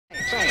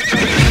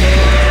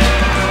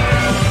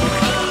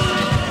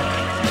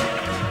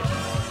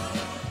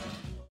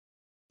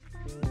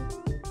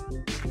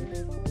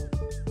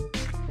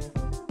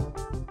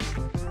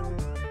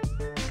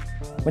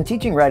When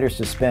teaching riders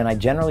to spin, I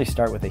generally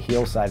start with a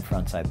heel side,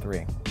 front side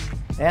 3.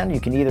 And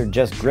you can either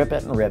just grip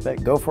it and rip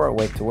it, go for it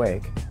wake to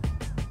wake,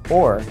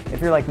 or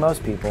if you're like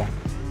most people,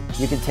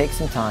 you can take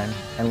some time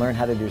and learn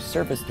how to do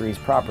surface 3s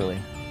properly.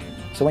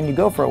 So when you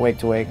go for it wake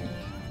to wake,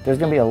 there's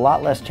going to be a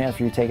lot less chance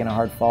for you taking a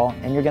hard fall,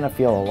 and you're going to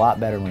feel a lot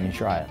better when you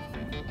try it.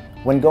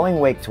 When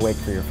going wake to wake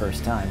for your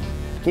first time,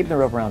 keeping the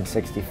rope around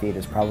 60 feet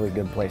is probably a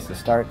good place to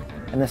start,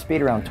 and the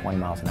speed around 20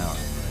 miles an hour.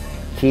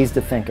 Keys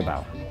to think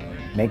about.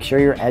 Make sure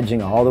you're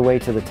edging all the way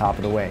to the top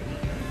of the wake.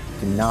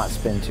 Do not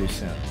spin too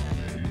soon.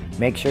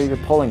 Make sure you're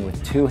pulling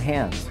with 2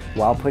 hands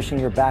while pushing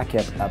your back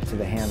hip up to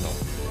the handle.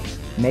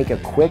 Make a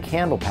quick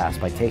handle pass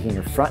by taking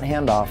your front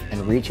hand off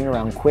and reaching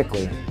around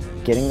quickly,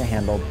 getting the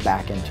handle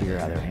back into your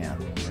other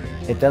hand.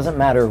 It doesn't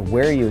matter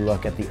where you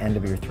look at the end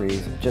of your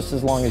 3s, just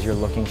as long as you're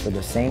looking for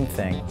the same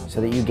thing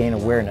so that you gain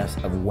awareness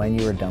of when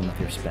you are done with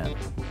your spin.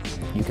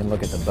 You can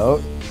look at the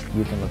boat,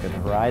 you can look at the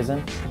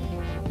horizon,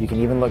 you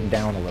can even look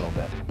down a little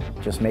bit.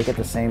 Just make it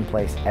the same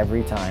place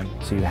every time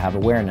so you have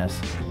awareness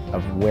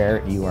of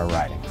where you are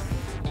riding.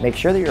 Make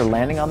sure that you're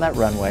landing on that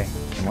runway,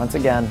 and once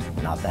again,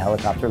 not the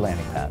helicopter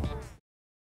landing pad.